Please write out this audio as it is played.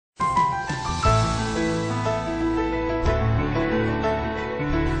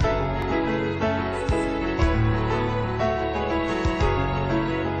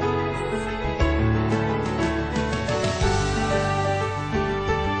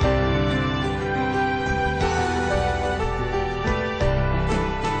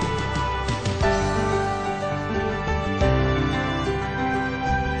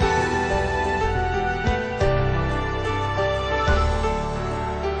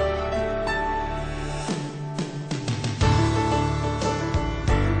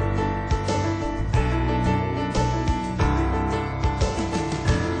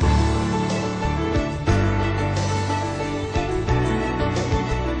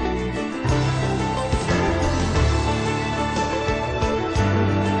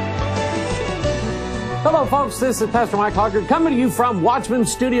Hello, folks. This is Pastor Mike Hoggard coming to you from Watchman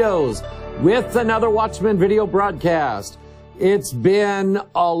Studios with another Watchman video broadcast. It's been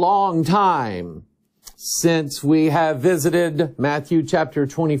a long time since we have visited Matthew chapter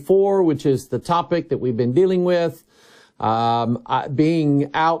 24, which is the topic that we've been dealing with. Being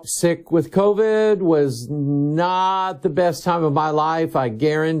out sick with COVID was not the best time of my life, I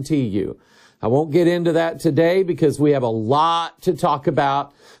guarantee you. I won't get into that today because we have a lot to talk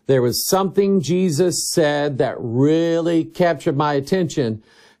about. There was something Jesus said that really captured my attention,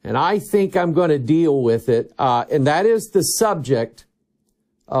 and I think I'm going to deal with it, and that is the subject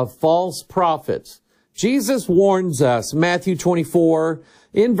of false prophets. Jesus warns us, Matthew 24,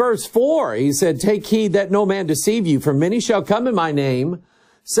 in verse 4, he said, "Take heed that no man deceive you, for many shall come in my name,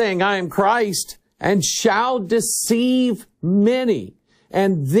 saying, I am Christ, and shall deceive many."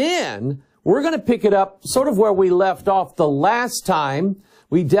 And then we're going to pick it up sort of where we left off the last time.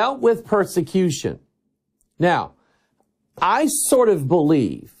 We dealt with persecution. Now, I sort of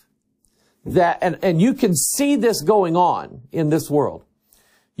believe that, and you can see this going on in this world.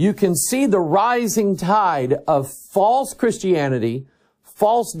 You can see the rising tide of false Christianity,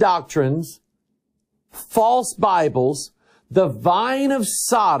 false doctrines, false Bibles, the vine of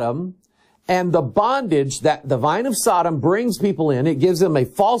Sodom, and the bondage that the vine of Sodom brings people in. It gives them a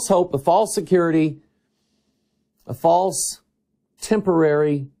false hope, a false security, a false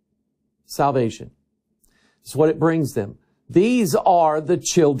temporary salvation. It's what it brings them. These are the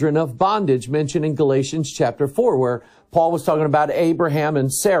children of bondage mentioned in Galatians chapter 4, where Paul was talking about Abraham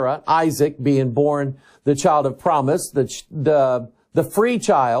and Sarah, Isaac being born the child of promise, the free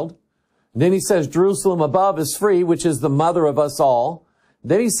child. And then he says Jerusalem above is free, which is the mother of us all.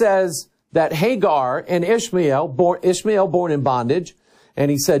 Then he says that Hagar and Ishmael born in bondage. And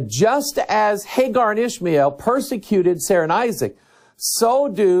he said, just as Hagar and Ishmael persecuted Sarah and Isaac, so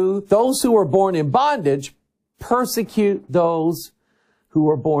do those who are born in bondage persecute those who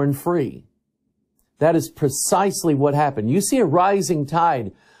are born free. That is precisely what happened. You see a rising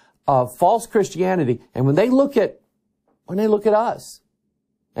tide of false Christianity. And when they look at us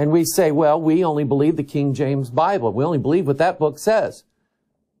and we say, well, we only believe the King James Bible. We only believe what that book says.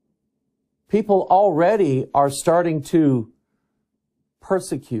 People already are starting to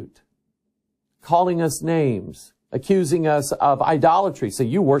persecute, calling us names, accusing us of idolatry. So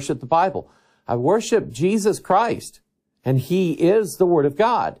you worship the Bible. I worship Jesus Christ, and He is the Word of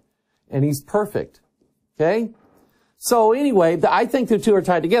God, and He's perfect. Okay? So anyway, I think the two are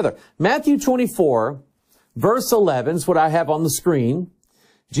tied together. Matthew 24, verse 11 is what I have on the screen.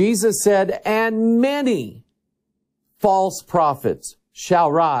 Jesus said, "And many false prophets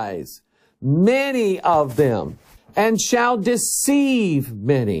shall rise, many of them, and shall deceive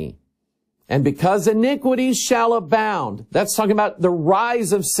many. And because iniquities shall abound," that's talking about the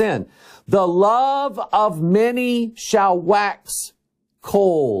rise of sin, "the love of many shall wax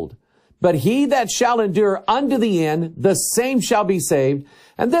cold. But he that shall endure unto the end, the same shall be saved.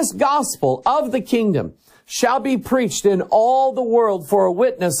 And this gospel of the kingdom shall be preached in all the world for a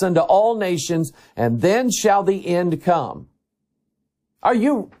witness unto all nations, and then shall the end come." Are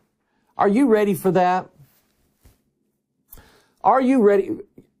you ready for that? Are you ready?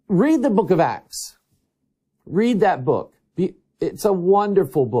 Read the book of Acts. Read that book. It's a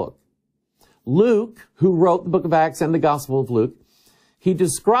wonderful book. Luke, who wrote the book of Acts and the Gospel of Luke, he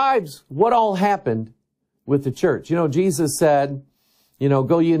describes what all happened with the church. You know, Jesus said,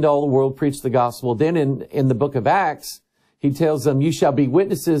 go ye into all the world, preach the gospel. Then in the book of Acts, he tells them, "You shall be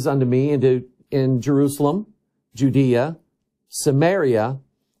witnesses unto me in Jerusalem, Judea, Samaria,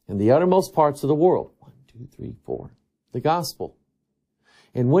 and the uttermost parts of the world." 1, 2, 3, 4. The gospel.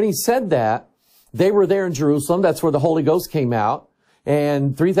 And when he said that, they were there in Jerusalem. That's where the Holy Ghost came out.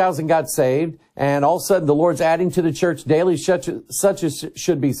 And 3,000 got saved. And all of a sudden, the Lord's adding to the church daily such as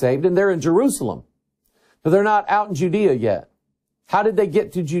should be saved. And they're in Jerusalem. But they're not out in Judea yet. How did they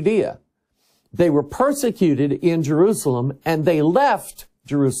get to Judea? They were persecuted in Jerusalem, and they left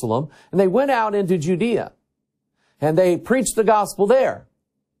Jerusalem, and they went out into Judea. And they preached the gospel there.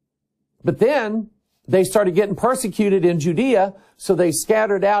 But then they started getting persecuted in Judea, so they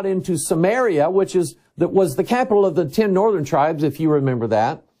scattered out into Samaria, which was the capital of the 10 northern tribes, if you remember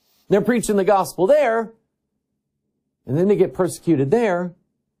that. They're preaching the gospel there, and then they get persecuted there.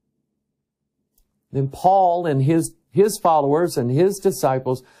 Then Paul and his followers and his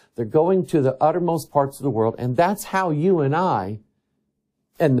disciples, they're going to the uttermost parts of the world, and that's how you and I,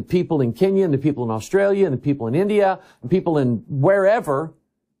 and the people in Kenya, and the people in Australia, and the people in India, and people in wherever,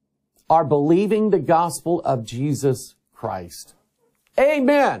 are believing the gospel of Jesus Christ.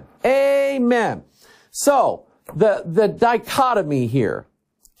 Amen. Amen. So, the dichotomy here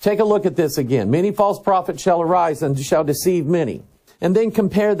Take a look at this again. Many false prophets shall arise and shall deceive many. And then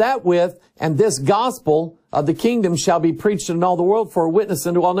compare that with, and this gospel of the kingdom shall be preached in all the world for a witness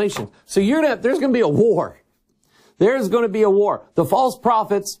unto all nations. So there's going to be a war. There's going to be a war. The false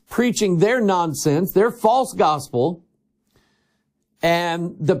prophets preaching their nonsense, their false gospel,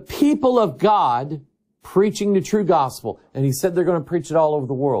 and the people of God preaching the true gospel. And he said they're going to preach it all over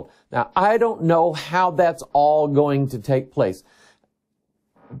the world. Now, I don't know how that's all going to take place.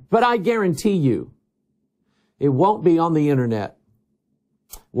 But I guarantee you, it won't be on the internet.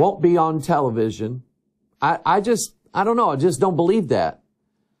 Won't be on television. I don't know. I just don't believe that.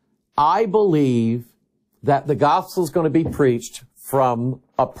 I believe that the gospel is going to be preached from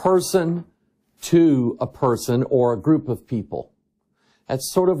a person to a person or a group of people. That's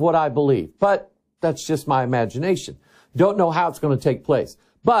sort of what I believe. But that's just my imagination. Don't know how it's going to take place.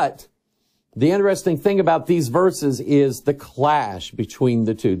 But the interesting thing about these verses is the clash between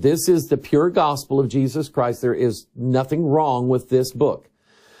the two. This is the pure gospel of Jesus Christ. There is nothing wrong with this book.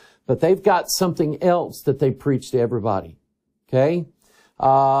 But they've got something else that they preach to everybody. Okay?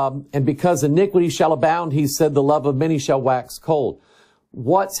 And because iniquity shall abound, he said, the love of many shall wax cold.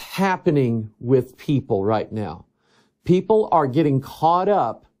 What's happening with people right now? People are getting caught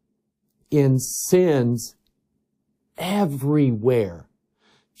up in sins everywhere.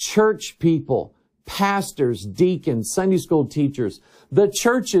 Church people, pastors, deacons, Sunday school teachers. The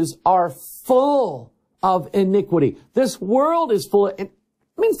churches are full of iniquity. This world is full of...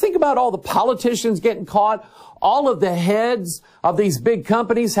 I mean, think about all the politicians getting caught, all of the heads of these big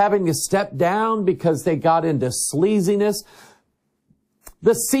companies having to step down because they got into sleaziness.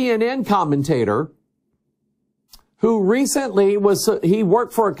 The CNN commentator who recently he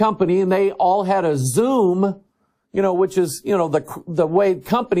worked for a company and they all had a Zoom, which is, the way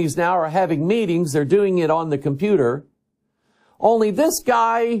companies now are having meetings. They're doing it on the computer. Only this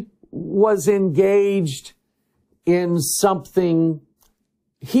guy was engaged in something.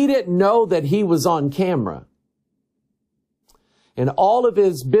 He didn't know that he was on camera. And all of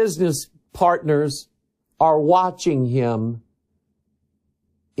his business partners are watching him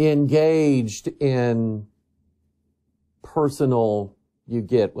engaged in personal, you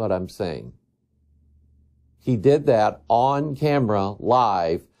get what I'm saying. He did that on camera,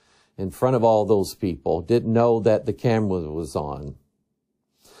 live, in front of all those people. Didn't know that the camera was on.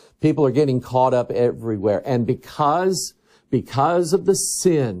 People are getting caught up everywhere. And because of the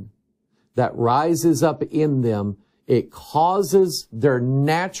sin that rises up in them, it causes their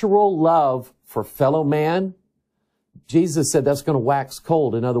natural love for fellow man. Jesus said that's going to wax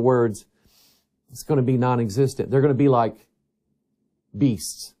cold. In other words, it's going to be non-existent. They're going to be like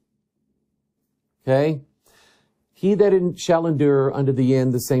beasts. Okay? He that shall endure unto the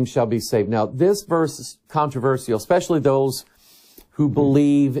end, the same shall be saved. Now, this verse is controversial, especially those who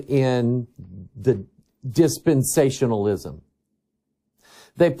believe in the dispensationalism.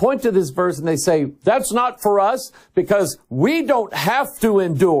 They point to this verse and they say, that's not for us because we don't have to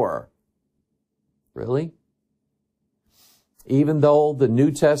endure. Really? Even though the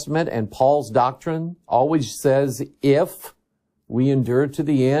New Testament and Paul's doctrine always says if we endure to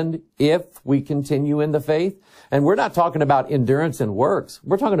the end, if we continue in the faith. And we're not talking about endurance and works.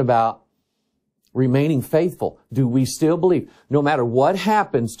 We're talking about remaining faithful. Do we still believe? No matter what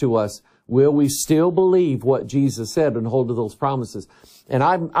happens to us, will we still believe what Jesus said and hold to those promises? And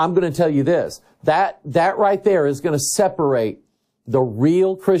I'm going to tell you this, that right there is going to separate the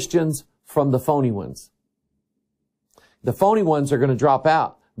real Christians from the phony ones. The phony ones are going to drop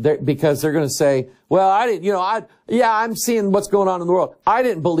out because they're going to say, well, I'm seeing what's going on in the world. I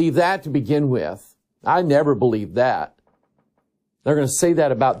didn't believe that to begin with. I never believed that. They're going to say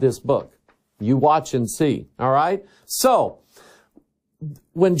that about this book. You watch and see. All right. So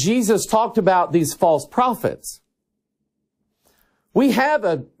when Jesus talked about these false prophets, we have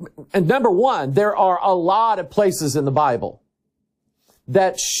and number one, there are a lot of places in the Bible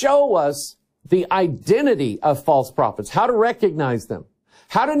that show us the identity of false prophets, how to recognize them,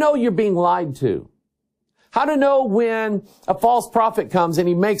 how to know you're being lied to, how to know when a false prophet comes and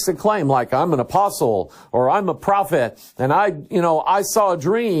he makes a claim like, I'm an apostle or I'm a prophet and I saw a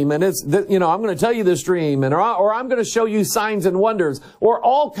dream and I'm going to tell you this dream or I'm going to show you signs and wonders or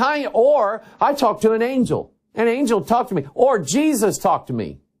or I talked to an angel. An angel talked to me or Jesus talked to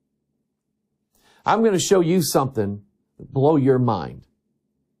me. I'm going to show you something that blow your mind.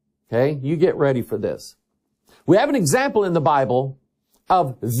 Okay, you get ready for this. We have an example in the Bible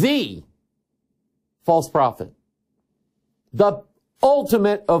of the false prophet. The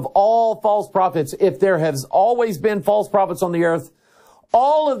ultimate of all false prophets. If there has always been false prophets on the earth,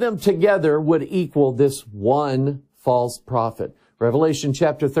 all of them together would equal this one false prophet. Revelation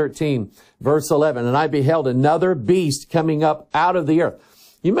chapter 13, verse 11. And I beheld another beast coming up out of the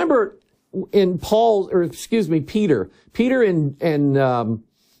earth. You remember in Peter and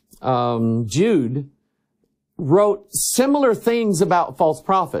Jude wrote similar things about false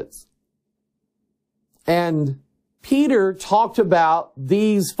prophets. And Peter talked about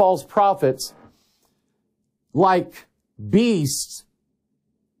these false prophets like beasts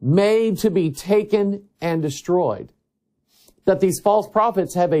made to be taken and destroyed. That these false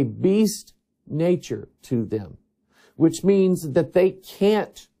prophets have a beast nature to them, which means that they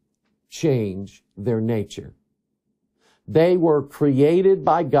can't change their nature. They were created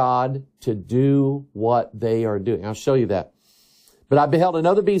by God to do what they are doing. I'll show you that. But I beheld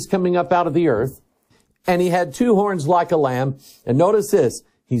another beast coming up out of the earth, and he had two horns like a lamb. And notice this,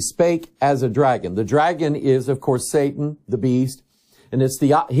 he spake as a dragon. The dragon is, of course, Satan, the beast. And it's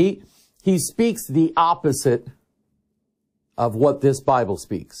he speaks the opposite of what this Bible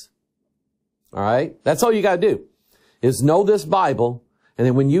speaks. All right? That's all you got to do, is know this Bible. And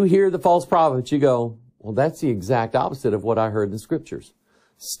then when you hear the false prophets, you go, well, that's the exact opposite of what I heard in the scriptures.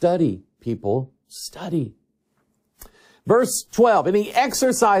 Study, people, study. Verse 12, and he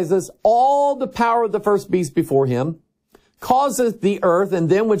exercises all the power of the first beast before him, causeth the earth and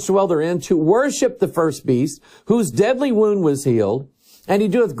them which dwell therein to worship the first beast, whose deadly wound was healed. And he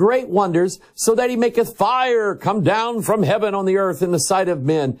doeth great wonders, so that he maketh fire come down from heaven on the earth in the sight of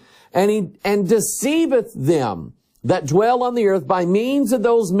men. And deceiveth them that dwell on the earth by means of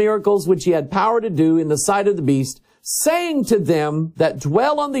those miracles which he had power to do in the sight of the beast, saying to them that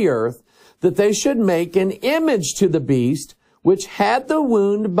dwell on the earth, that they should make an image to the beast, which had the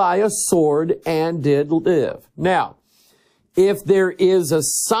wound by a sword and did live. Now, if there is a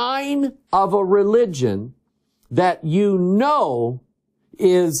sign of a religion that you know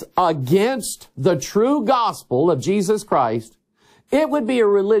is against the true gospel of Jesus Christ, it would be a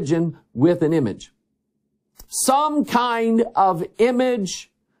religion with an image. Some kind of image,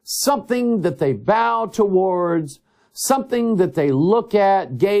 something that they bow towards, something that they look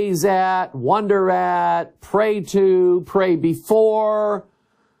at, gaze at, wonder at, pray to, pray before.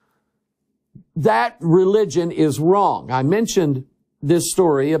 That religion is wrong. I mentioned this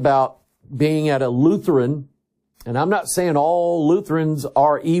story about being at a Lutheran, and I'm not saying all Lutherans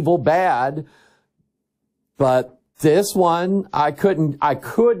are evil, bad, but this one, I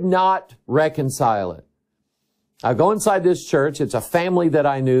could not reconcile it. I go inside this church. It's a family that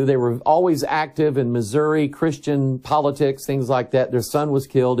I knew. They were always active in Missouri, Christian politics, things like that. Their son was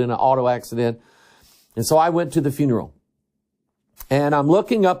killed in an auto accident. And so I went to the funeral. And I'm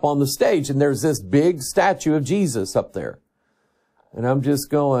looking up on the stage, and there's this big statue of Jesus up there. And I'm just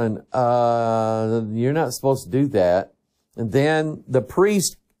going, you're not supposed to do that. And then the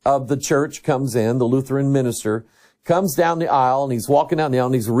priest of the church comes in, the Lutheran minister, comes down the aisle, and he's walking down the aisle,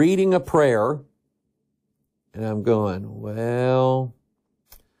 and he's reading a prayer. And I'm going, well,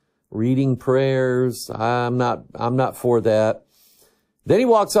 reading prayers, I'm not for that. Then he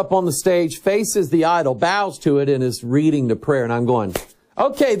walks up on the stage, faces the idol, bows to it, and is reading the prayer. And I'm going,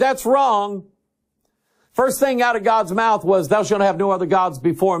 okay, that's wrong. First thing out of God's mouth was, thou shalt have no other gods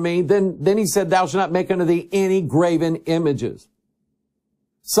before me. Then he said, thou shalt not make unto thee any graven images.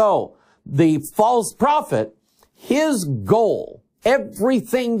 So the false prophet, his goal,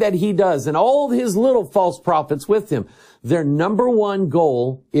 everything that he does, and all his little false prophets with him, their number one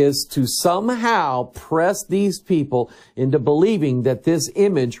goal is to somehow press these people into believing that this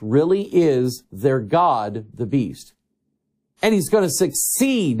image really is their God, the beast. And he's going to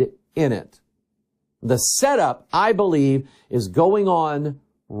succeed in it. The setup, I believe, is going on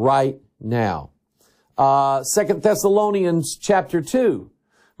right now. 2 Thessalonians chapter 2.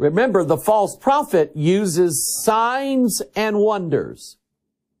 Remember, the false prophet uses signs and wonders.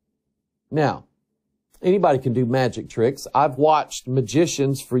 Now, anybody can do magic tricks. I've watched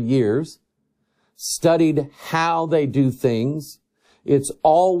magicians for years, studied how they do things. It's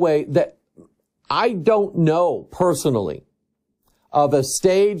always that I don't know personally of a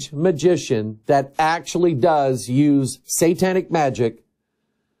stage magician that actually does use satanic magic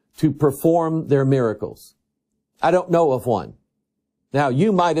to perform their miracles. I don't know of one. Now,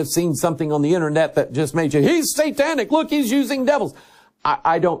 you might have seen something on the internet that just made you, he's satanic. Look, he's using devils.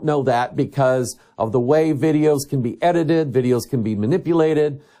 I don't know that because of the way videos can be edited, videos can be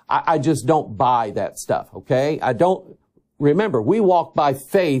manipulated. I just don't buy that stuff, okay? Remember, we walk by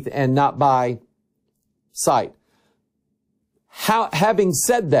faith and not by sight. Having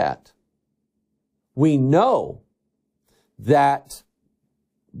said that, we know that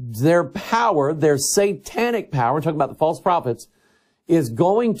their power, their satanic power, we're talking about the false prophets, is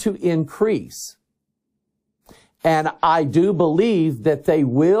going to increase. And I do believe that they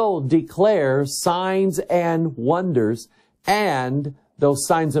will declare signs and wonders, and those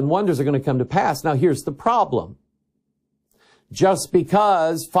signs and wonders are going to come to pass. Now, here's the problem. Just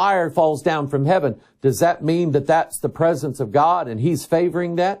because fire falls down from heaven, does that mean that that's the presence of God and He's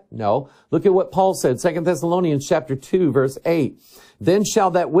favoring that? No. Look at what Paul said, 2 Thessalonians chapter 2, verse 8. Then shall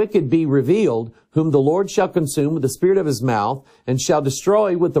that wicked be revealed, whom the Lord shall consume with the spirit of His mouth, and shall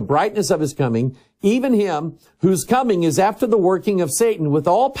destroy with the brightness of His coming, even him whose coming is after the working of Satan, with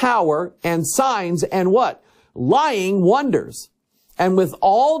all power and signs and what? Lying wonders. And with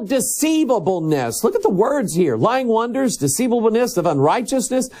all deceivableness. Look at the words here. Lying wonders, deceivableness of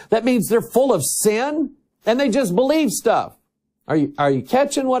unrighteousness. That means they're full of sin and they just believe stuff. Are you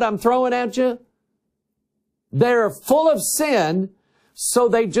catching what I'm throwing at you? They're full of sin, so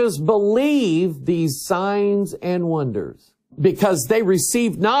they just believe these signs and wonders because they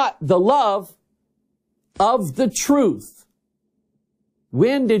received not the love of the truth.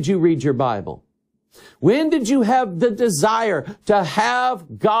 When did you read your Bible? When did you have the desire to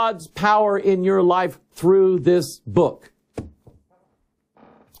have God's power in your life through this book?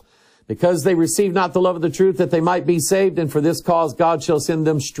 Because they received not the love of the truth, that they might be saved, and for this cause God shall send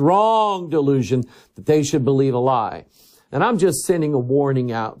them strong delusion, that they should believe a lie. And I'm just sending a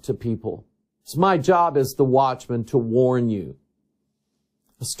warning out to people. It's my job as the watchman to warn you.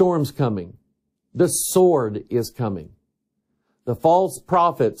 The storm's coming. The sword is coming. The false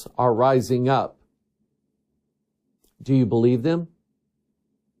prophets are rising up. Do you believe them?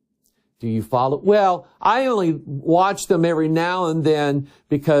 Do you follow? Well, I only watch them every now and then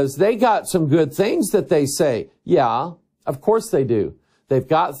because they got some good things that they say. Yeah, of course they do. They've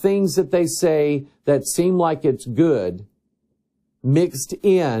got things that they say that seem like it's good mixed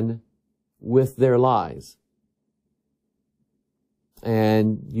in with their lies.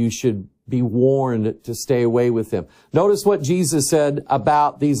 And you should be warned to stay away with them. Notice what Jesus said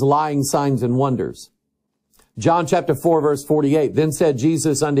about these lying signs and wonders. John chapter 4, verse 48. Then said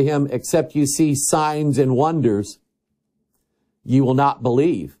Jesus unto him, except you see signs and wonders, you will not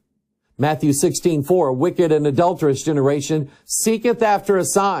believe. Matthew 16:4. A wicked and adulterous generation seeketh after a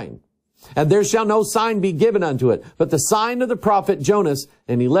sign, and there shall no sign be given unto it, but the sign of the prophet Jonas.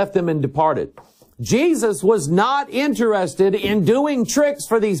 And he left them and departed. Jesus was not interested in doing tricks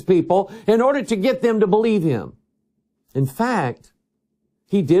for these people in order to get them to believe Him. In fact,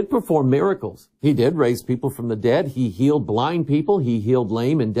 He did perform miracles. He did raise people from the dead. He healed blind people. He healed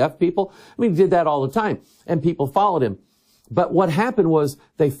lame and deaf people. I mean, He did that all the time. And people followed Him. But what happened was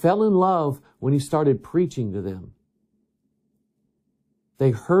they fell in love when He started preaching to them.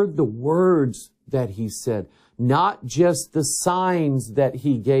 They heard the words that He said, not just the signs that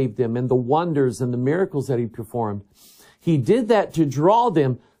He gave them and the wonders and the miracles that He performed. He did that to draw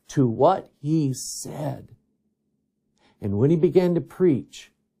them to what He said. And when He began to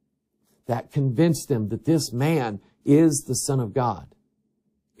preach, that convinced them that this man is the Son of God.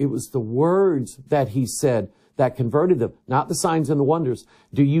 It was the words that He said that converted them, not the signs and the wonders.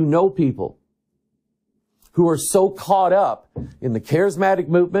 Do you know people who are so caught up in the charismatic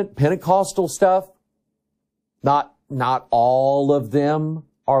movement, Pentecostal stuff? Not all of them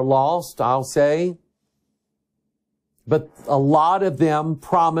are lost, I'll say. But a lot of them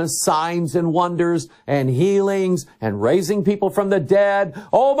promise signs and wonders and healings and raising people from the dead.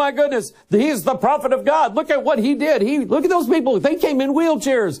 Oh my goodness, He's the prophet of God. Look at what He did. Look at those people. They came in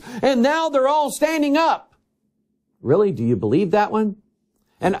wheelchairs and now they're all standing up. Really? Do you believe that one?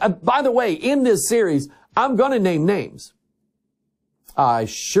 And by the way, in this series, I'm going to name names. I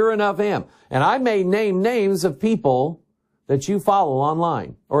sure enough am. And I may name names of people that you follow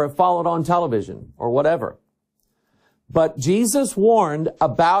online or have followed on television or whatever. But Jesus warned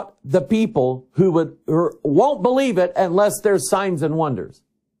about the people who won't believe it unless there's signs and wonders.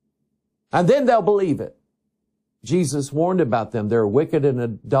 And then they'll believe it. Jesus warned about them. They're wicked and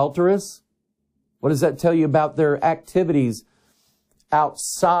adulterous. What does that tell you about their activities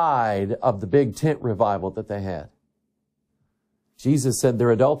outside of the big tent revival that they had? Jesus said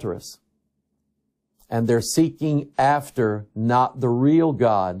they're adulterous. And they're seeking after not the real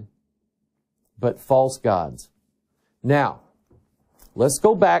God, but false gods. Now, let's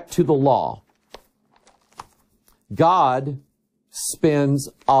go back to the law. God spends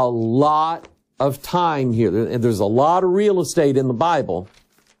a lot of time here, and there's a lot of real estate in the Bible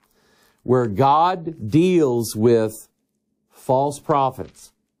where God deals with false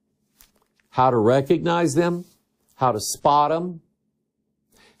prophets. How to recognize them, how to spot them,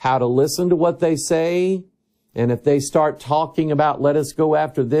 how to listen to what they say, and if they start talking about, let us go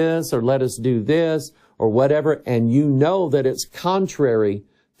after this, or let us do this, or whatever, and you know that it's contrary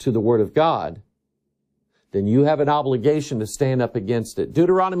to the Word of God, then you have an obligation to stand up against it.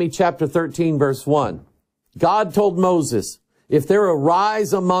 Deuteronomy chapter 13, verse 1. God told Moses, if there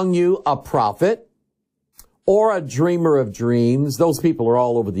arise among you a prophet or a dreamer of dreams, those people are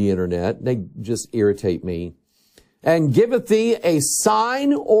all over the internet, they just irritate me, and giveth thee a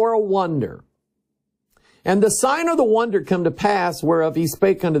sign or a wonder. And the sign or the wonder come to pass, whereof he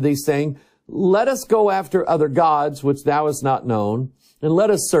spake unto thee, saying, let us go after other gods, which thou hast not known, and let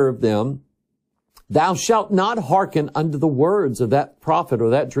us serve them. Thou shalt not hearken unto the words of that prophet or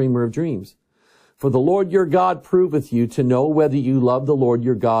that dreamer of dreams. For the Lord your God proveth you to know whether you love the Lord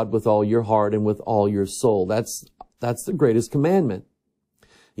your God with all your heart and with all your soul. That's the greatest commandment.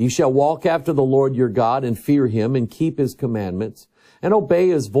 You shall walk after the Lord your God and fear him and keep his commandments and obey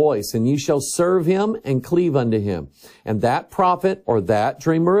his voice, and ye shall serve him and cleave unto him. And that prophet or that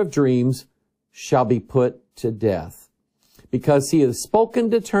dreamer of dreams shall be put to death, because he has spoken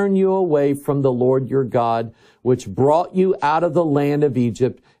to turn you away from the Lord your God, which brought you out of the land of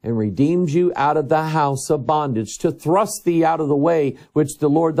Egypt and redeemed you out of the house of bondage, to thrust thee out of the way which the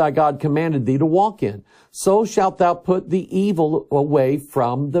Lord thy God commanded thee to walk in. So shalt thou put the evil away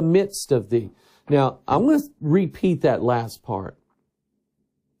from the midst of thee. Now, I'm going to repeat that last part.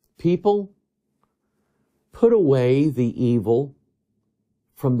 People, put away the evil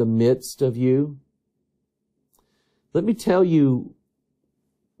from the midst of you. Let me tell you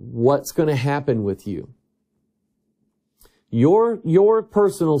what's going to happen with you. Your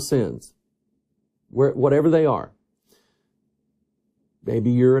personal sins, whatever they are.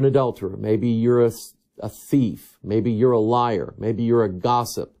 Maybe you're an adulterer. Maybe you're a thief. Maybe you're a liar. Maybe you're a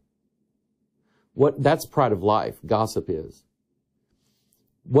gossip. That's pride of life. Gossip is.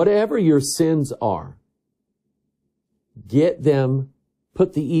 Whatever your sins are, get them,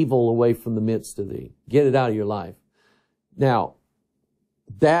 put the evil away from the midst of thee. Get it out of your life. Now,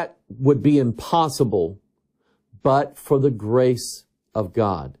 that would be impossible but for the grace of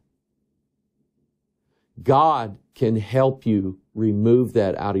God. God can help you remove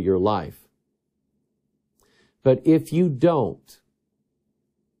that out of your life. But if you don't,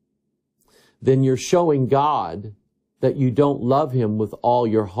 then you're showing God that you don't love him with all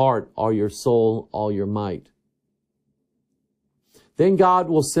your heart, all your soul, all your might. Then God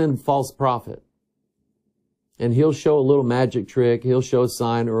will send a false prophet. And he'll show a little magic trick. He'll show a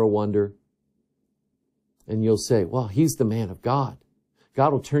sign or a wonder. And you'll say, well, he's the man of God.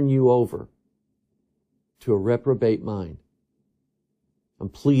 God will turn you over to a reprobate mind. I'm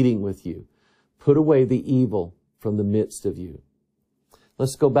pleading with you. Put away the evil from the midst of you.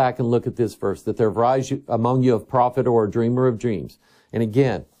 Let's go back and look at this verse. That there arise among you a prophet or a dreamer of dreams. And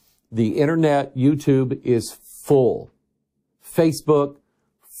again, the internet, YouTube is full. Facebook,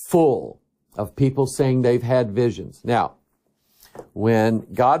 full of people saying they've had visions. Now, when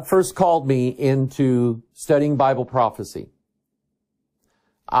God first called me into studying Bible prophecy,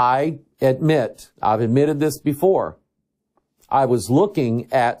 I've admitted this before, I was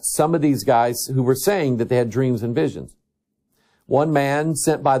looking at some of these guys who were saying that they had dreams and visions. One man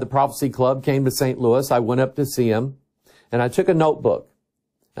sent by the Prophecy Club came to St. Louis. I went up to see him, and I took a notebook,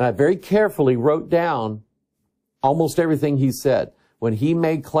 and I very carefully wrote down almost everything he said. When he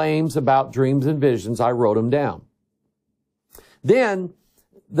made claims about dreams and visions, I wrote them down. Then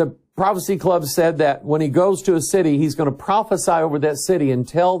the Prophecy Club said that when he goes to a city, he's going to prophesy over that city and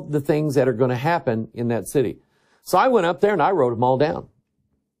tell the things that are going to happen in that city. So I went up there and I wrote them all down.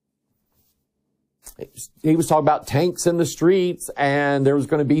 He was talking about tanks in the streets, and there was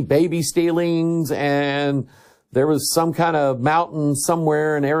going to be baby stealings, and there was some kind of mountain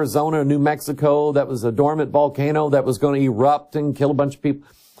somewhere in Arizona or New Mexico that was a dormant volcano that was going to erupt and kill a bunch of people.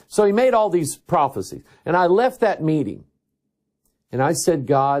 So he made all these prophecies. And I left that meeting. And I said,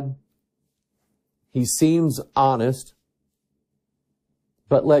 God, he seems honest,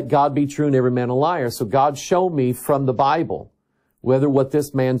 but let God be true and every man a liar. So God showed me from the Bible whether what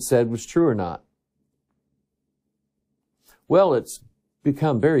this man said was true or not. Well, it's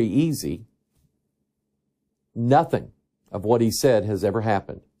become very easy. Nothing of what he said has ever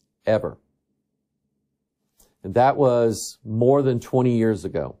happened, ever. And that was more than 20 years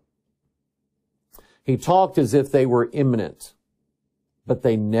ago. He talked as if they were imminent, but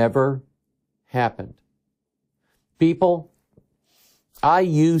they never happened. People, I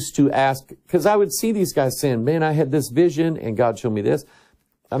used to ask, because I would see these guys saying, man, I had this vision and God showed me this.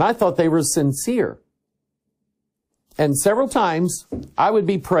 And I thought they were sincere. And several times I would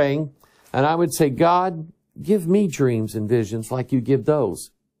be praying and I would say, God, give me dreams and visions like you give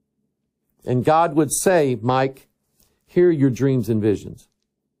those. And God would say, Mike, here are your dreams and visions.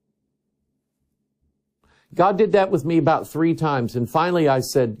 God did that with me about 3 times. And finally I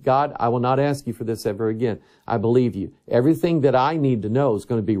said, God, I will not ask you for this ever again. I believe you. Everything that I need to know is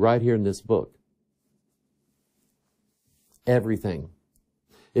going to be right here in this book. Everything.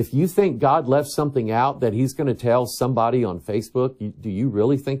 If you think God left something out that he's going to tell somebody on Facebook, do you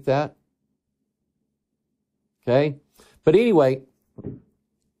really think that? Okay. But anyway,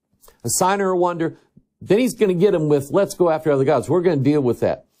 a sign or a wonder. Then he's going to get them with, let's go after other gods. We're going to deal with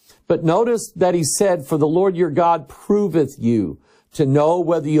that. But notice that he said, for the Lord your God proveth you to know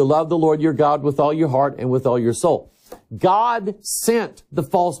whether you love the Lord your God with all your heart and with all your soul. God sent the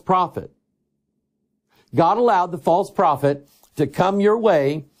false prophet. God allowed the false prophet to come your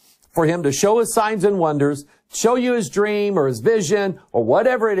way for him to show us signs and wonders, show you his dream or his vision or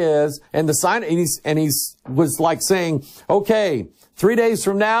whatever it is. And the sign, and he was like saying, okay, 3 days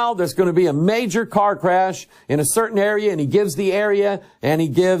from now, there's going to be a major car crash in a certain area, and he gives the area, and he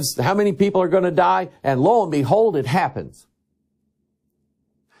gives how many people are going to die, and lo and behold, it happens.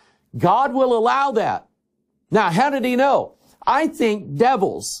 God will allow that. Now, how did he know? I think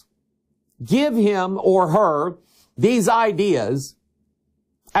devils give him or her these ideas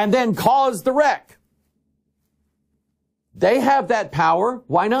and then cause the wreck. They have that power.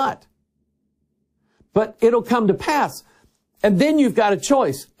 Why not? But it'll come to pass. And then you've got a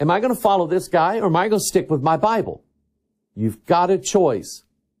choice. Am I going to follow this guy or am I going to stick with my Bible? You've got a choice.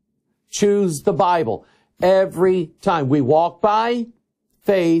 Choose the Bible. Every time we walk by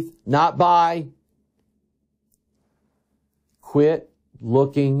faith, not by. Quit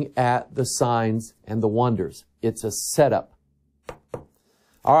looking at the signs and the wonders. It's a setup.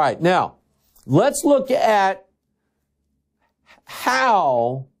 All right. Now, let's look at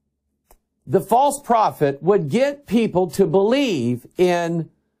how the false prophet would get people to believe in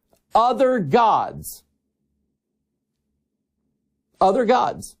other gods. Other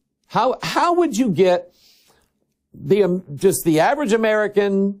gods. How would you get just the average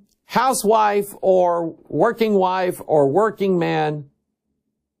American housewife or working wife or working man?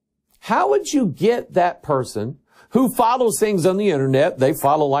 How would you get that person who follows things on the internet? They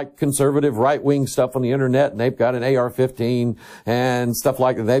follow like conservative right-wing stuff on the internet, and they've got an AR-15 and stuff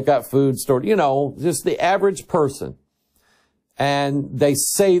like that. They've got food stored, just the average person. And they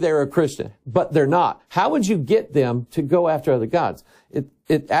say they're a Christian, but they're not. How would you get them to go after other gods?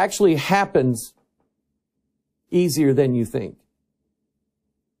 It actually happens easier than you think.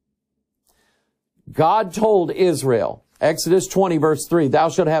 God told Israel, Exodus 20 verse 3, thou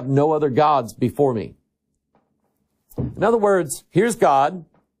shalt have no other gods before me. In other words, here's God,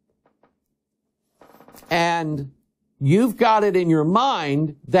 and you've got it in your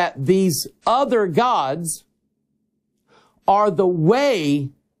mind that these other gods are the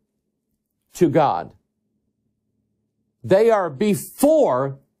way to God. They are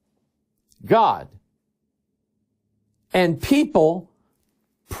before God. And people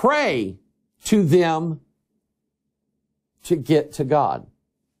pray to them to get to God.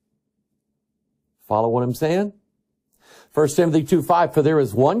 Follow what I'm saying? 1 Timothy 2:5, for there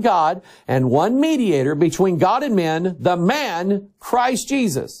is one God and one mediator between God and men, the man, Christ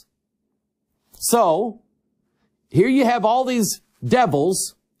Jesus. So, here you have all these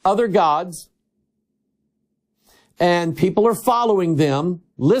devils, other gods, and people are following them,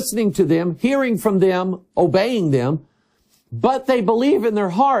 listening to them, hearing from them, obeying them, but they believe in their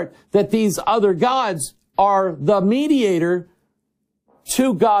heart that these other gods are the mediator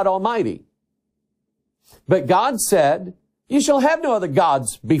to God Almighty. But God said, you shall have no other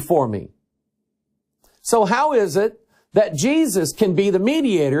gods before me. So how is it that Jesus can be the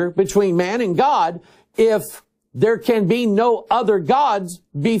mediator between man and God if there can be no other gods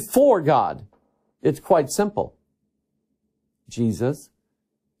before God? It's quite simple. Jesus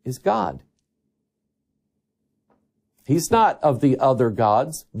is God. He's not of the other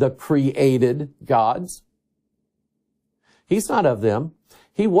gods, the created gods. He's not of them.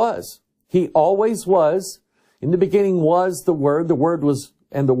 He was. He always was. In the beginning was the Word was,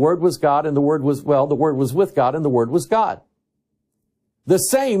 and the Word was God, and the Word was, the Word was with God, and the Word was God. The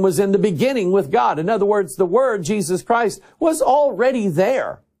same was in the beginning with God. In other words, the Word, Jesus Christ, was already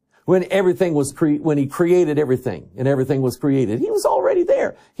there when everything was when He created everything, and everything was created. He was already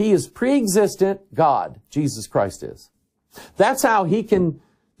there. He is pre-existent God, Jesus Christ is. That's how He can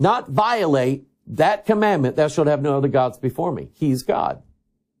not violate that commandment, thou shalt have no other gods before me. He's God.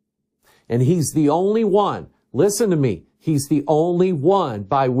 And He's the only one. Listen to me. He's the only one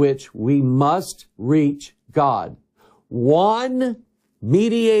by which we must reach God. One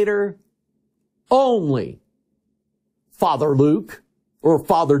mediator only. Father Luke, or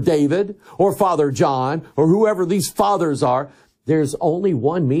Father David, or Father John, or whoever these fathers are. There's only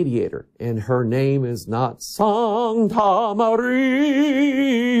one mediator, and her name is not Sancta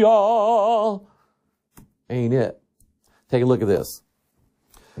Maria. Ain't it? Take a look at this.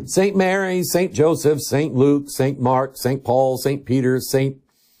 Saint Mary, Saint Joseph, Saint Luke, Saint Mark, Saint Paul, Saint Peter, Saint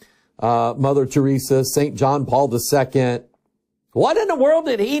Mother Teresa, Saint John Paul II. What in the world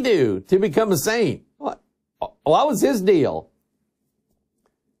did he do to become a saint? What was his deal?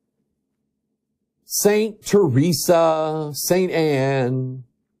 Saint Teresa, Saint Anne.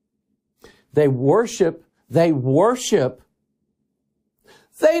 They worship. They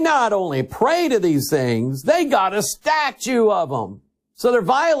not only pray to these things, they got a statue of them. So they're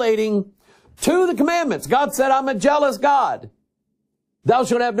violating two of the commandments. God said, I'm a jealous God. Thou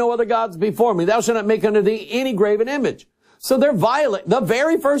shalt have no other gods before me. Thou shalt not make unto thee any graven image. So they're violating the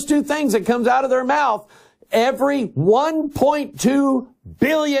very first two things that comes out of their mouth. Every 1.2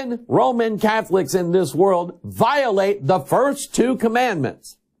 billion Roman Catholics in this world violate the first two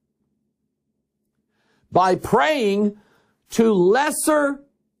commandments by praying to lesser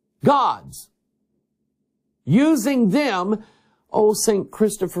gods, using them. Oh, St.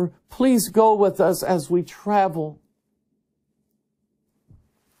 Christopher, please go with us as we travel.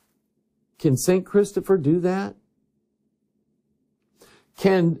 Can St. Christopher do that?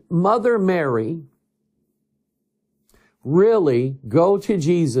 Can Mother Mary really go to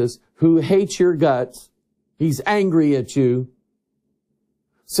Jesus, who hates your guts? He's angry at you.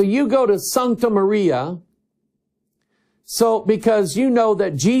 So you go to Sancta Maria, because you know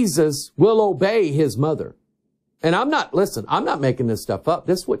that Jesus will obey his mother. And I'm not making this stuff up.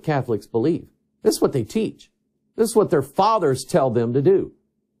 This is what Catholics believe. This is what they teach. This is what their fathers tell them to do,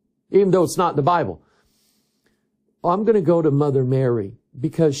 even though it's not in the Bible. I'm going to go to Mother Mary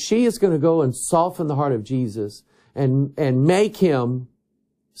because she is going to go and soften the heart of Jesus and make him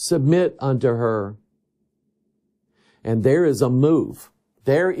submit unto her. And there is a move.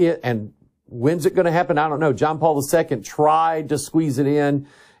 And when's it going to happen? I don't know. John Paul II tried to squeeze it in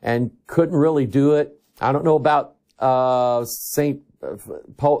and couldn't really do it. I don't know about Saint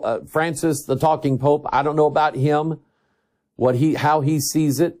Francis, the talking Pope. I don't know about him, how he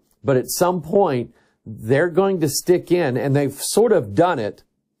sees it. But at some point, they're going to stick in, and they've sort of done it.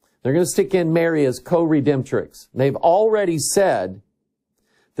 They're going to stick in Mary as co-redemptrix. They've already said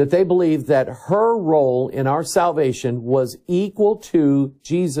that they believe that her role in our salvation was equal to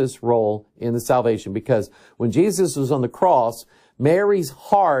Jesus' role in the salvation. Because when Jesus was on the cross, Mary's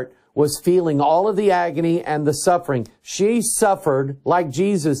heart was feeling all of the agony and the suffering. She suffered like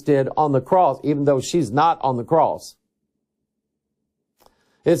Jesus did on the cross, even though she's not on the cross.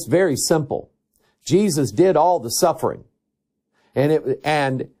 It's very simple. Jesus did all the suffering.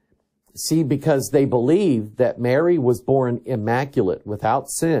 And see, because they believe that Mary was born immaculate, without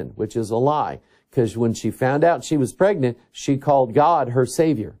sin, which is a lie. Because when she found out she was pregnant, she called God her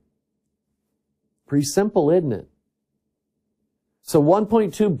Savior. Pretty simple, isn't it? So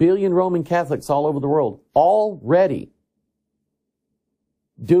 1.2 billion Roman Catholics all over the world already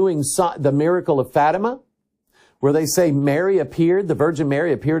doing the miracle of Fatima, where they say the Virgin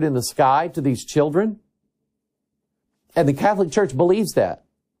Mary appeared in the sky to these children. And the Catholic Church believes that.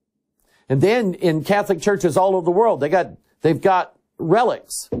 And then in Catholic churches all over the world, they've got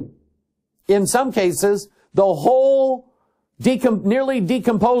relics. In some cases, the whole nearly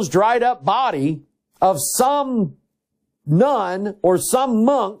decomposed, dried up body of some nun or some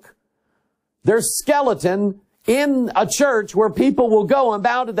monk, their skeleton in a church where people will go and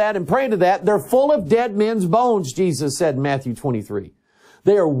bow to that and pray to that. They're full of dead men's bones, Jesus said in Matthew 23.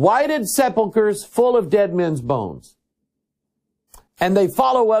 They are whited sepulchres full of dead men's bones. And they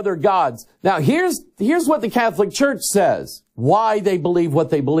follow other gods. Now, here's what the Catholic Church says, why they believe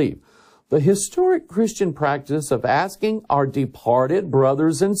what they believe. The historic Christian practice of asking our departed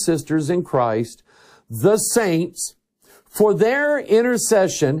brothers and sisters in Christ, the saints, for their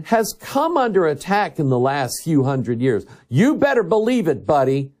intercession has come under attack in the last few hundred years. You better believe it,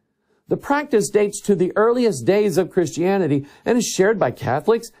 buddy. The practice dates to the earliest days of Christianity and is shared by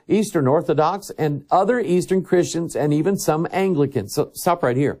Catholics, Eastern Orthodox, and other Eastern Christians, and even some Anglicans. So stop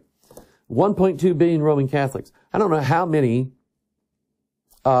right here. 1.2 billion Roman Catholics. I don't know how many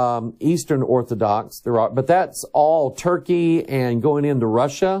Eastern Orthodox there are, but that's all Turkey and going into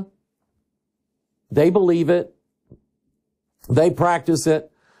Russia. They believe it. They practice it.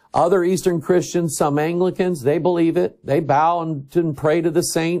 Other Eastern Christians, some Anglicans, they believe it. They bow and pray to the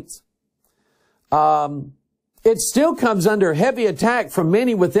saints. It still comes under heavy attack from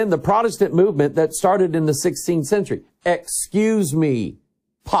many within the Protestant movement that started in the 16th century. Excuse me,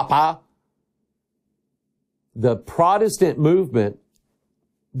 Papa. The Protestant movement,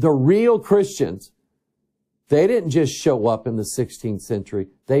 the real Christians, They didn't just show up in the 16th century.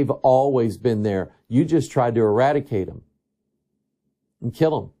 They've always been there. You just tried to eradicate them and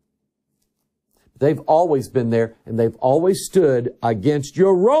kill them. They've always been there, and they've always stood against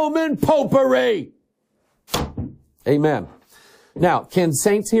your Roman popery. Amen. Now, can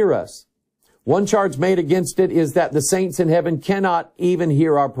saints hear us? One charge made against it is that the saints in heaven cannot even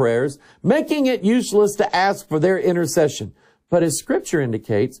hear our prayers, making it useless to ask for their intercession. But as Scripture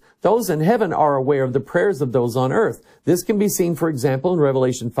indicates, those in heaven are aware of the prayers of those on earth. This can be seen, for example, in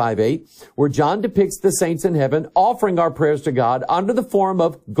Revelation 5:8, where John depicts the saints in heaven offering our prayers to God under the form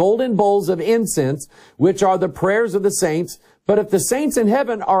of golden bowls of incense, which are the prayers of the saints. But if the saints in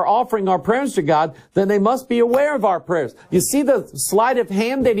heaven are offering our prayers to God, then they must be aware of our prayers. You see the sleight of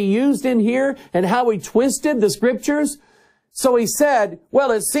hand that he used in here and how he twisted the Scriptures? So he said,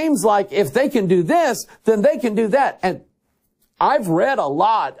 well, it seems like if they can do this, then they can do that. And I've read a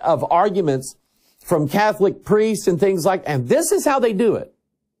lot of arguments from Catholic priests and things like, and this is how they do it.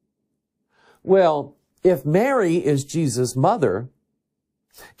 Well, if Mary is Jesus' mother,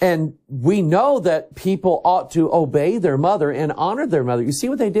 and we know that people ought to obey their mother and honor their mother, you see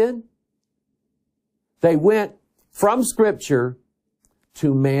what they did? They went from Scripture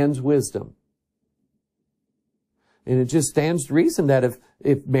to man's wisdom. And it just stands to reason that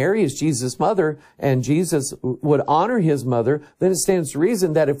if Mary is Jesus' mother and Jesus would honor his mother, then it stands to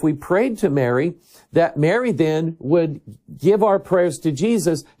reason that if we prayed to Mary, that Mary then would give our prayers to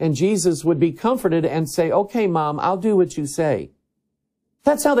Jesus and Jesus would be comforted and say, okay, Mom, I'll do what you say.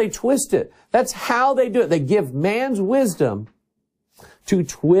 That's how they twist it. That's how they do it. They give man's wisdom to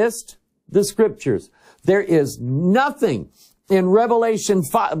twist the Scriptures. There is nothing in Revelation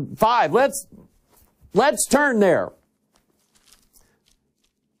 5. Let's turn there.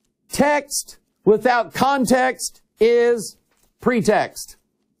 Text without context is pretext.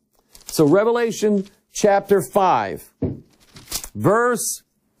 So Revelation chapter 5, let's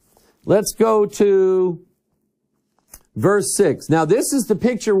go to verse 6. Now this is the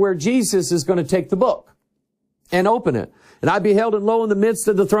picture where Jesus is going to take the book and open it. And I beheld, and lo, in the midst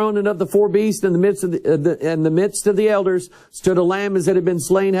of the throne and of the four beasts, in the midst of the elders, stood a lamb as it had been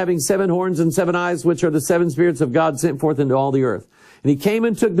slain, having 7 horns and 7 eyes, which are the 7 spirits of God sent forth into all the earth. And he came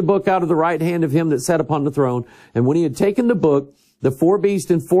and took the book out of the right hand of him that sat upon the throne. And when he had taken the book, the 4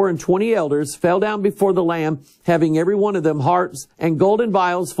 beasts and 24 elders fell down before the Lamb, having every one of them harps and golden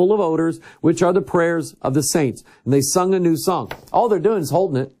vials full of odors, which are the prayers of the saints. And they sung a new song. All they're doing is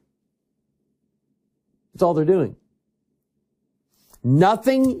holding it. That's all they're doing.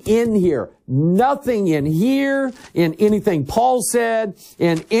 Nothing in here, in anything Paul said,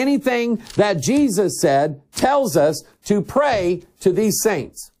 in anything that Jesus said, tells us to pray to these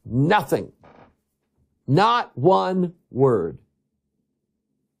saints. Nothing. Not one word.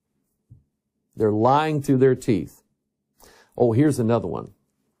 They're lying through their teeth. Oh, here's another one.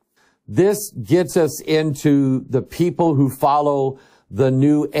 This gets us into the people who follow the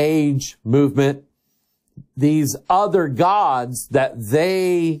New Age movement. These other gods that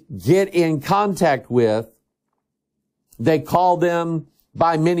they get in contact with, they call them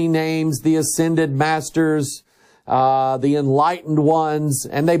by many names, the ascended masters, the enlightened ones,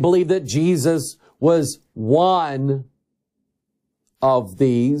 and they believe that Jesus was one of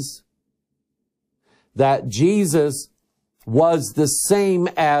these, that Jesus was the same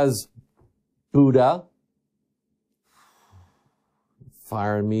as Buddha.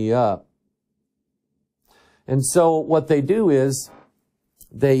 Firing me up. And so what they do is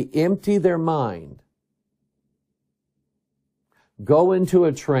they empty their mind, go into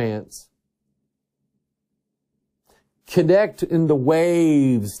a trance, connect in the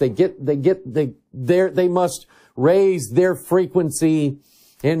waves. They must raise their frequency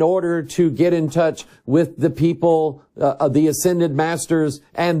in order to get in touch with the people, the ascended masters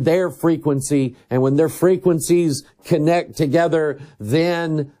and their frequency. And when their frequencies connect together,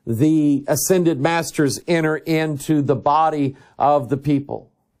 then the ascended masters enter into the body of the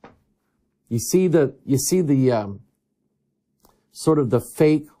people. You see the sort of the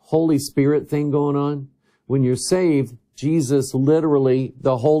fake Holy Spirit thing going on? When you're saved, Jesus literally,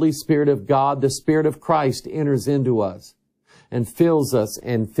 the Holy Spirit of God, the Spirit of Christ enters into us and fills us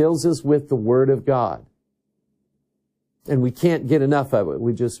with the Word of God. And we can't get enough of it.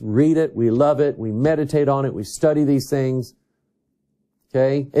 We just read it, we love it, we meditate on it, we study these things.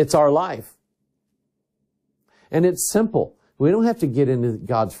 Okay? It's our life. And it's simple. We don't have to get into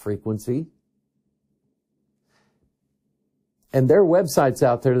God's frequency. And there are websites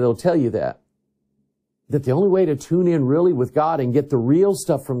out there that'll tell you that the only way to tune in really with God and get the real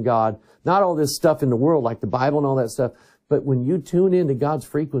stuff from God, not all this stuff in the world like the Bible and all that stuff, but when you tune into God's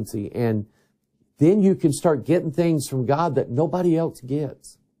frequency and then you can start getting things from God that nobody else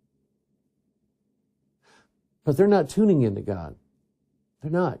gets. But they're not tuning into God.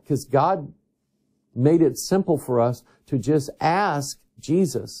 They're not, because God made it simple for us to just ask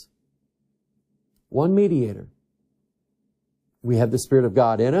Jesus, one mediator. We have the Spirit of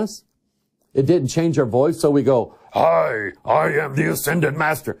God in us. It didn't change our voice, so we go, "Hi, I am the ascended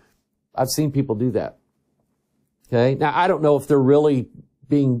master." I've seen people do that. Okay? Now, I don't know if they're really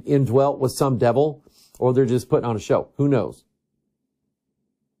being indwelt with some devil or they're just putting on a show. Who knows?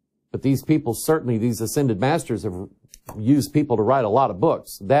 But these people, certainly these ascended masters, have used people to write a lot of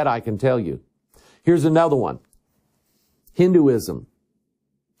books. That I can tell you. Here's another one. Hinduism.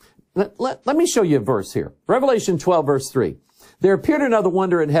 Let me show you a verse here. Revelation 12, verse 3. There appeared another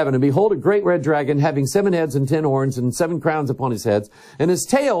wonder in heaven, and behold, a great red dragon, having 7 heads and 10 horns, and 7 crowns upon his heads. And his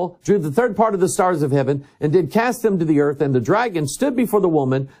tail drew the 3rd part of the stars of heaven, and did cast them to the earth. And the dragon stood before the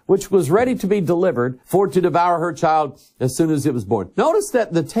woman, which was ready to be delivered, for to devour her child as soon as it was born. Notice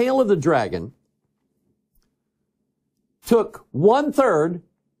that the tail of the dragon took 1/3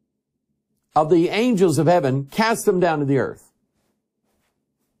 of the angels of heaven, cast them down to the earth.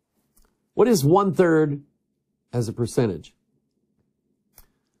 What is 1/3 as a percentage?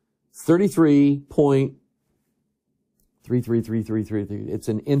 33.33333. It's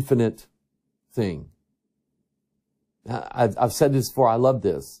an infinite thing. I've said this before. I love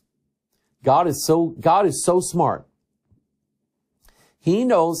this. God is so smart. He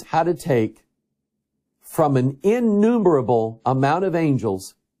knows how to take from an innumerable amount of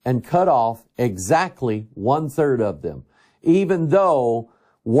angels and cut off exactly 1/3 of them, even though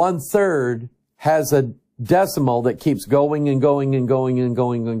 1/3 has a decimal that keeps going and going and going and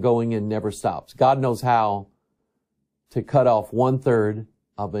going and going and never stops. God knows how to cut off 1/3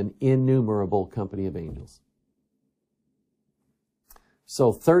 of an innumerable company of angels.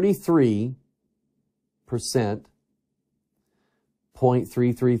 So 33%,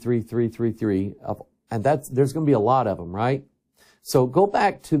 0.333333 of, and there's going to be a lot of them, right? So go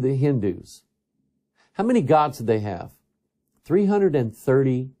back to the Hindus. How many gods did they have?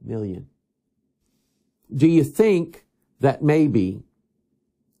 330 million. Do you think that maybe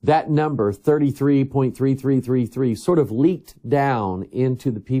that number, 33.3333, sort of leaked down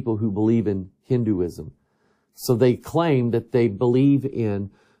into the people who believe in Hinduism? So they claim that they believe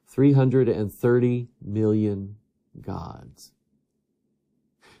in 330 million gods.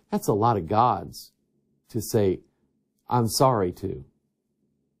 That's a lot of gods to say, "I'm sorry to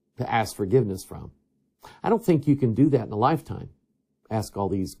ask forgiveness from." I don't think you can do that in a lifetime. Ask all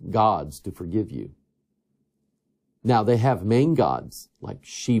these gods to forgive you. Now, they have main gods like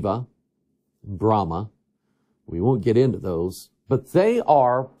Shiva and Brahma. We won't get into those, but they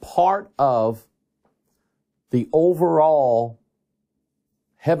are part of the overall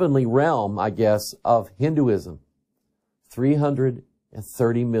heavenly realm, I guess, of Hinduism.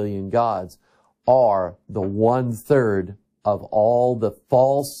 330 million gods are the 1/3 of all the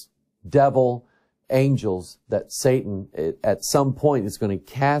false devil angels that Satan at some point is going to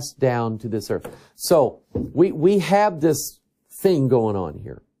cast down to this earth. So we have this thing going on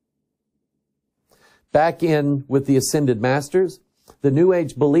here. Back in with the ascended masters, the New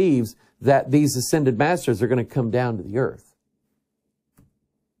Age believes that these ascended masters are going to come down to the earth.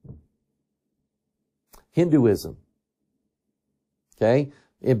 Hinduism, okay,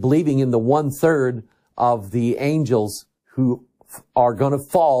 believing in the 1/3 of the angels who are going to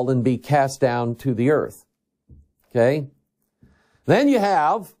fall and be cast down to the earth. Okay? Then you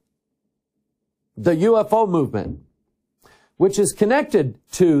have the UFO movement, which is connected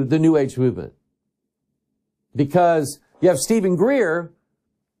to the New Age movement. Because you have Stephen Greer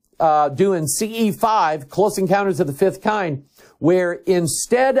doing CE5, Close Encounters of the Fifth Kind, where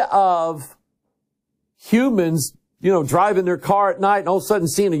instead of humans, driving their car at night and all of a sudden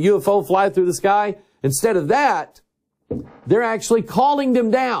seeing a UFO fly through the sky, instead of that, they're actually calling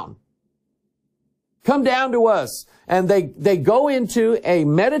them down. Come down to us. And they go into a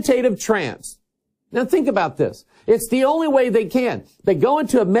meditative trance. Now think about this. It's the only way they can. They go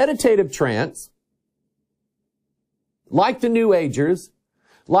into a meditative trance, like the New Agers,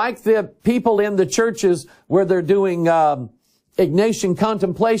 like the people in the churches where they're doing Ignatian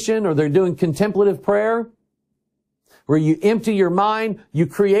contemplation or they're doing contemplative prayer, where you empty your mind, you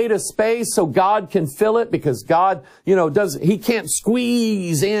create a space so God can fill it, because God, He can't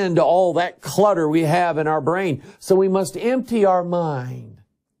squeeze into all that clutter we have in our brain. So we must empty our mind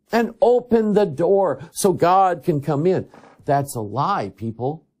and open the door so God can come in. That's a lie,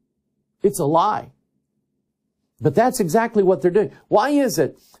 people. It's a lie. But that's exactly what they're doing. Why is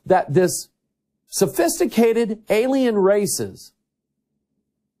it that this sophisticated alien races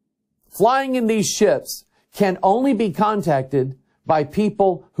flying in these ships can only be contacted by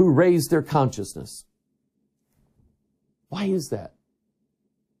people who raise their consciousness. Why is that?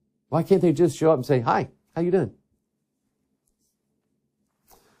 Why can't they just show up and say, "Hi, how you doing?"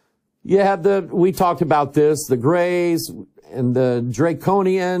 You have we talked about this, the Greys and the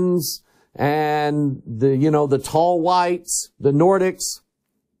Draconians and the tall whites, the Nordics.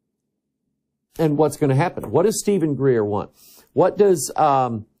 And what's going to happen? What does Stephen Greer want? What does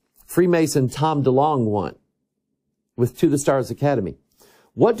Freemason Tom DeLonge want with To the Stars Academy?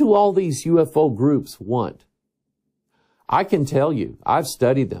 What do all these UFO groups want? I can tell you, I've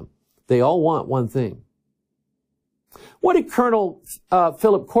studied them. They all want one thing. What did Colonel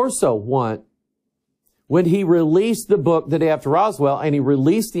Philip Corso want when he released the book the day after Roswell and he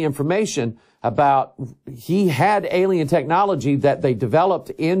released the information about he had alien technology that they developed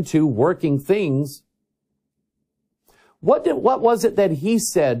into working things? What was it that he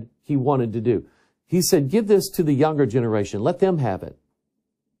said he wanted to do? He said, give this to the younger generation. Let them have it.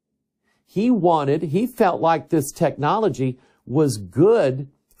 He felt like this technology was good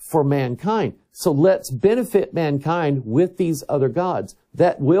for mankind. So let's benefit mankind with these other gods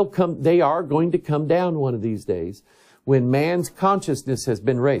that will come. They are going to come down one of these days when man's consciousness has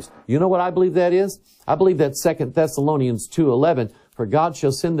been raised. You know what I believe that is? I believe that 2 Thessalonians 2:11, for God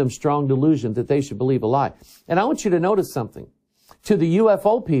shall send them strong delusion that they should believe a lie. And I want you to notice something. To the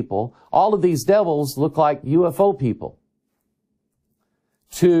UFO people, all of these devils look like UFO people.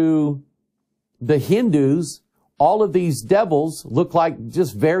 To the Hindus, all of these devils look like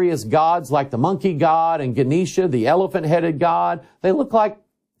just various gods, like the monkey god and Ganesha, the elephant-headed god. They look like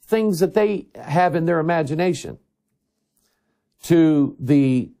things that they have in their imagination. To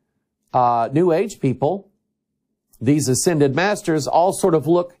the New Age people, these ascended masters all sort of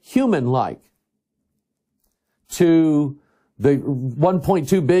look human-like. To the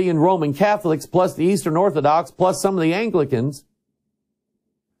 1.2 billion Roman Catholics, plus the Eastern Orthodox, plus some of the Anglicans,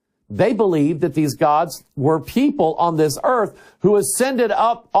 they believed that these gods were people on this earth who ascended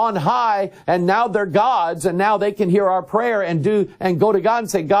up on high, and now they're gods, and now they can hear our prayer and go to God and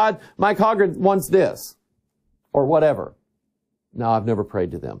say, God, Mike Hoggard wants this, or whatever. No, I've never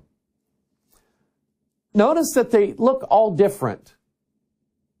prayed to them. Notice that they look all different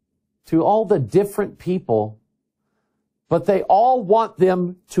to all the different people, but they all want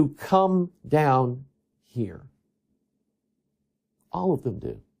them to come down here. All of them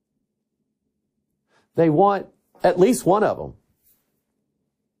do. They want at least one of them.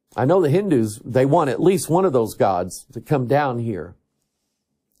 I know the Hindus, they want at least one of those gods to come down here.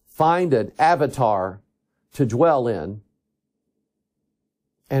 Find an avatar to dwell in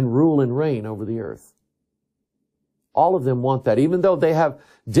and rule and reign over the earth. All of them want that, even though they have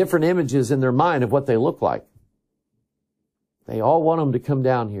different images in their mind of what they look like. They all want them to come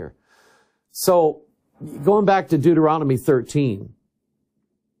down here. So, going back to Deuteronomy 13,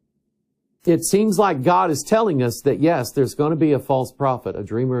 it seems like God is telling us that, yes, there's going to be a false prophet, a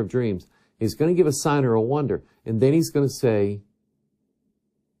dreamer of dreams. He's going to give a sign or a wonder. And then he's going to say,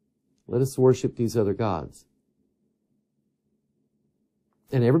 let us worship these other gods.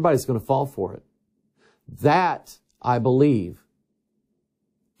 And everybody's going to fall for it. That, I believe,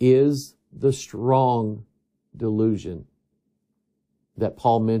 is the strong delusion that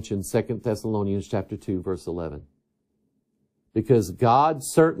Paul mentioned, 2 Thessalonians chapter 2, verse 11. Because God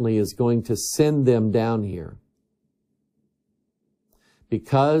certainly is going to send them down here.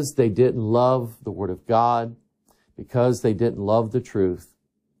 Because they didn't love the Word of God, because they didn't love the truth,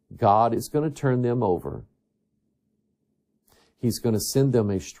 God is going to turn them over. He's going to send them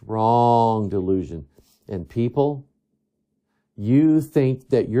a strong delusion. And people, you think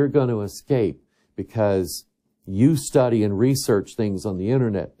that you're going to escape because you study and research things on the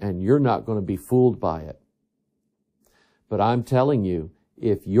internet and you're not going to be fooled by it. But I'm telling you,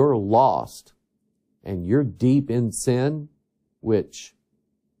 if you're lost and you're deep in sin, which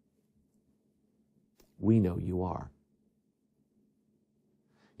we know you are,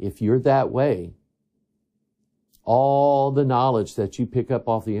 if you're that way, all the knowledge that you pick up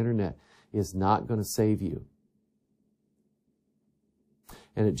off the internet is not going to save you.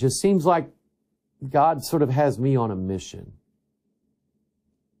 And it just seems like God sort of has me on a mission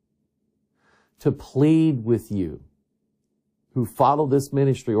to plead with you who follow this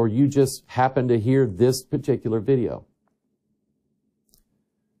ministry, or you just happen to hear this particular video,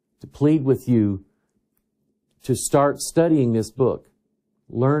 to plead with you to start studying this book.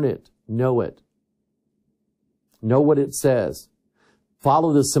 Learn it, know what it says.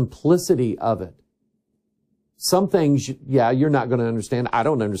 Follow the simplicity of it. Some things, yeah, you're not going to understand. I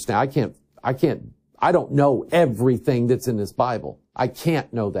don't understand. I don't know everything that's in this Bible. I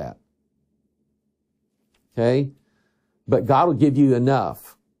can't know that. Okay? But God will give you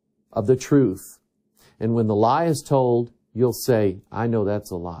enough of the truth. And when the lie is told, you'll say, I know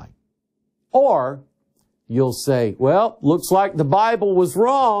that's a lie. Or you'll say, well, looks like the Bible was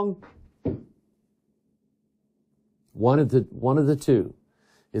wrong. One of the two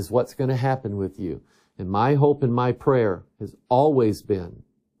is what's going to happen with you. And my hope and my prayer has always been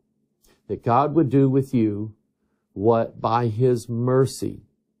that God would do with you what by His mercy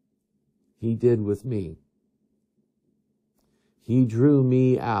He did with me. He drew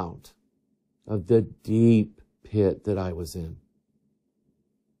me out of the deep pit that I was in,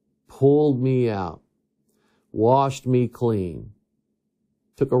 pulled me out, washed me clean,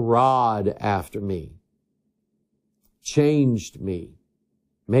 took a rod after me, changed me,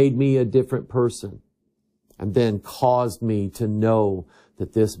 made me a different person, and then caused me to know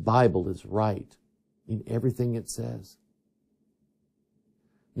that this Bible is right in everything it says.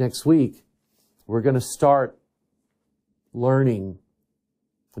 Next week, we're going to start learning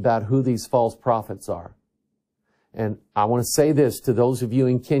about who these false prophets are. And I want to say this to those of you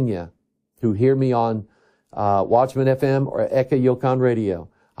in Kenya who hear me on Watchman FM or Eka Yokan Radio.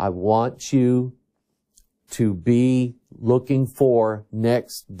 I want you to be looking for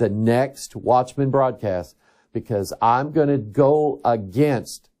the next Watchman broadcast, because I'm going to go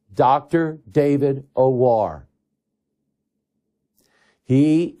against Dr. David Owar.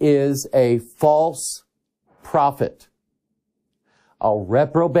 He is a false prophet, a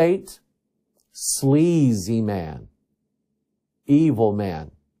reprobate, sleazy man, evil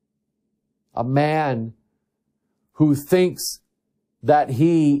man, a man who thinks that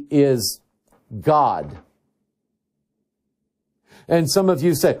he is God. And some of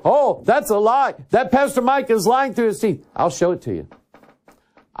you say, oh, that's a lie. That Pastor Mike is lying through his teeth. I'll show it to you.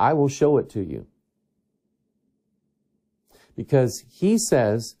 I will show it to you. Because he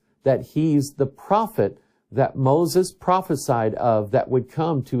says that he's the prophet that Moses prophesied of that would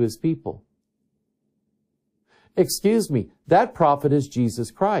come to his people. Excuse me, that prophet is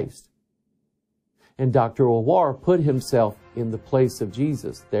Jesus Christ. And Dr. Owar put himself in the place of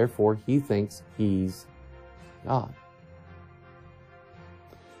Jesus. Therefore, he thinks he's God.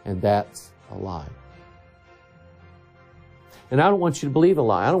 And that's a lie. And I don't want you to believe a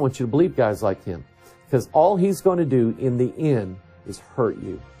lie. I don't want you to believe guys like him. Because all he's going to do in the end is hurt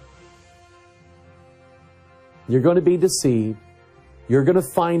you. You're going to be deceived. You're going to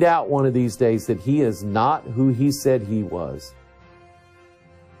find out one of these days that he is not who he said he was.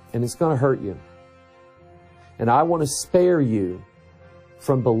 And it's going to hurt you. And I want to spare you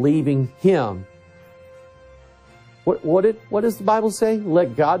from believing him. What does the Bible say?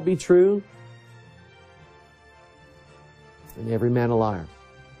 Let God be true and every man a liar.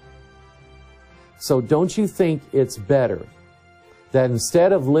 So don't you think it's better that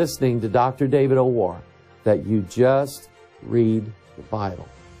instead of listening to Dr. David Owar, that you just read the Bible?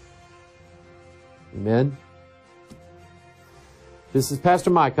 Amen? This is Pastor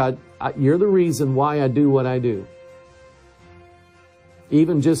Mike. You're the reason why I do what I do.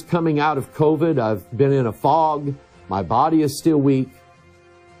 Even just coming out of COVID, I've been in a fog. My body is still weak.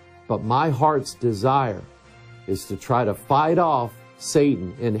 But my heart's desire is to try to fight off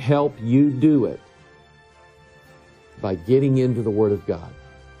Satan and help you do it by getting into the Word of God.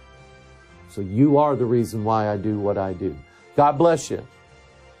 So you are the reason why I do what I do. God bless you.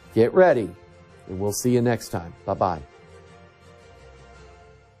 Get ready, and we'll see you next time. Bye-bye.